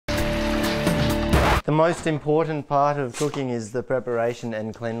The most important part of cooking is the preparation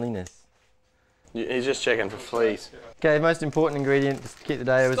and cleanliness. He's just checking for fleas. Okay, most important ingredient to keep the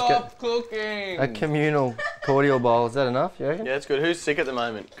day was Stop cooking! a communal cordial bowl. Is that enough, you reckon? Yeah, it's good. Who's sick at the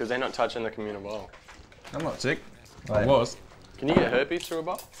moment? Because they're not touching the communal bowl. I'm not sick. Wait. I was. Can you get herpes through a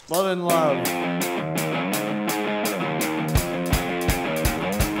bowl? Modern love.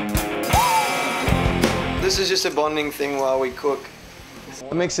 This is just a bonding thing while we cook.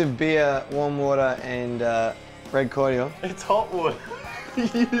 A mix of beer, warm water, and red cordial. It's hot water.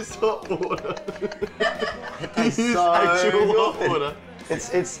 Use hot water. It's Use so actual hot good. water.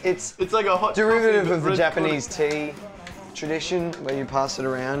 It's It's like a hot derivative coffee, of the but Japanese tea tradition where you pass it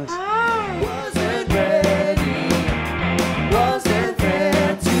around. Wasn't ready, wasn't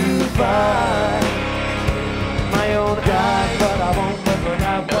there to find my own God, but I won't never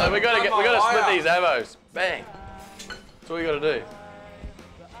now. We gotta split these avos. Bang. That's all you gotta do.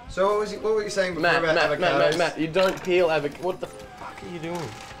 So what were you saying before about avocados? Matt, you don't peel avocado. What the fuck are you doing?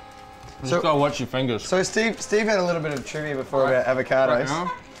 You just gotta watch your fingers. So Steve had a little bit of trivia before about avocados.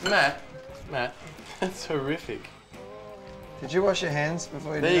 Matt, that's horrific. Did you wash your hands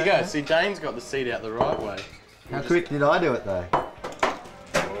before you did There you that? go. See, Dane's got the seed out the right way. How quick did I do it though?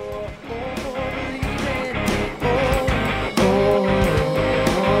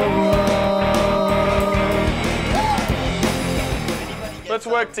 Let's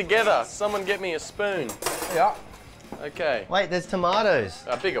work together. Someone get me a spoon. Yeah. Okay. Wait, there's tomatoes.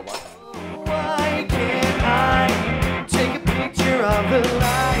 A bigger one. Why can't I take a picture of the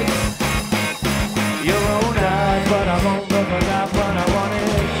light? Your own eyes, but I won't forget what I wanted.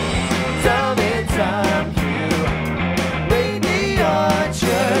 Time you made the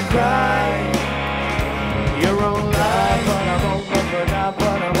archer cry. Your own life, but I won't forget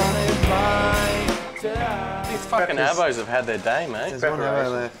what I wanted. These fucking avos have had their day, mate. There's one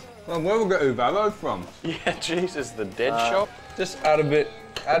avo left. Well, where we got uvavo from? Yeah, Jesus, the dead shop. Just add a bit.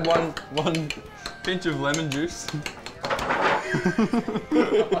 Add one pinch of lemon juice.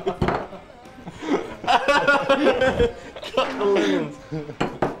 Cut the lemons.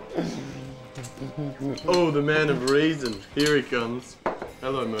 Oh, the man of reason. Here he comes.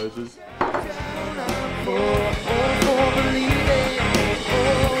 Hello, Moses.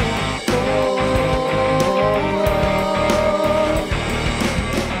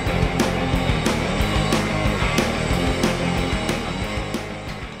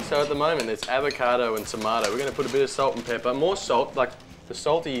 So at the moment there's avocado and tomato. We're going to put a bit of salt and pepper. More salt, like the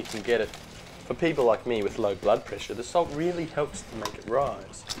saltier you can get it. For people like me with low blood pressure, the salt really helps to make it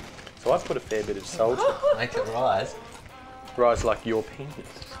rise. So I've put a fair bit of salt. Make it rise. Rise like your penis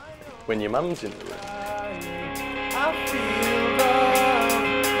when your mum's in the room. I feel love,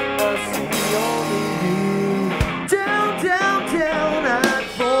 I see only you. Down, down, down, I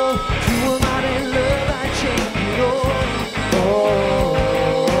fall. You are not in love, I change it all.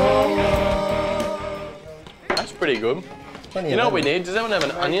 That's pretty good. You know what we need? Does anyone have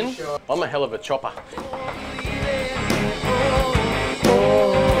an onion? I'm a hell of a chopper.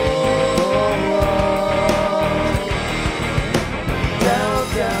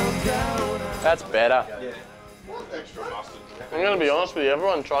 That's better. I'm gonna be honest with you,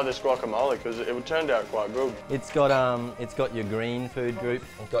 everyone try this guacamole because it turned out quite good. It's got your green food group.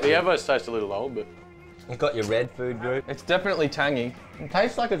 The avos taste a little old, but It's got your red food group. It's definitely tangy. It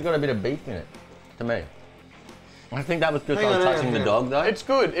tastes like it's got a bit of beef in it, to me. I think that was because Hang I was on, touching hang the on. dog though. it's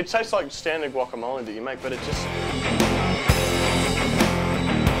good. It tastes like standard guacamole that you make, but it just...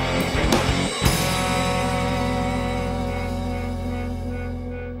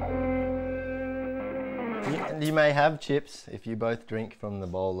 You may have chips if you both drink from the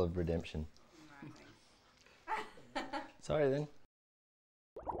bowl of redemption. Sorry then.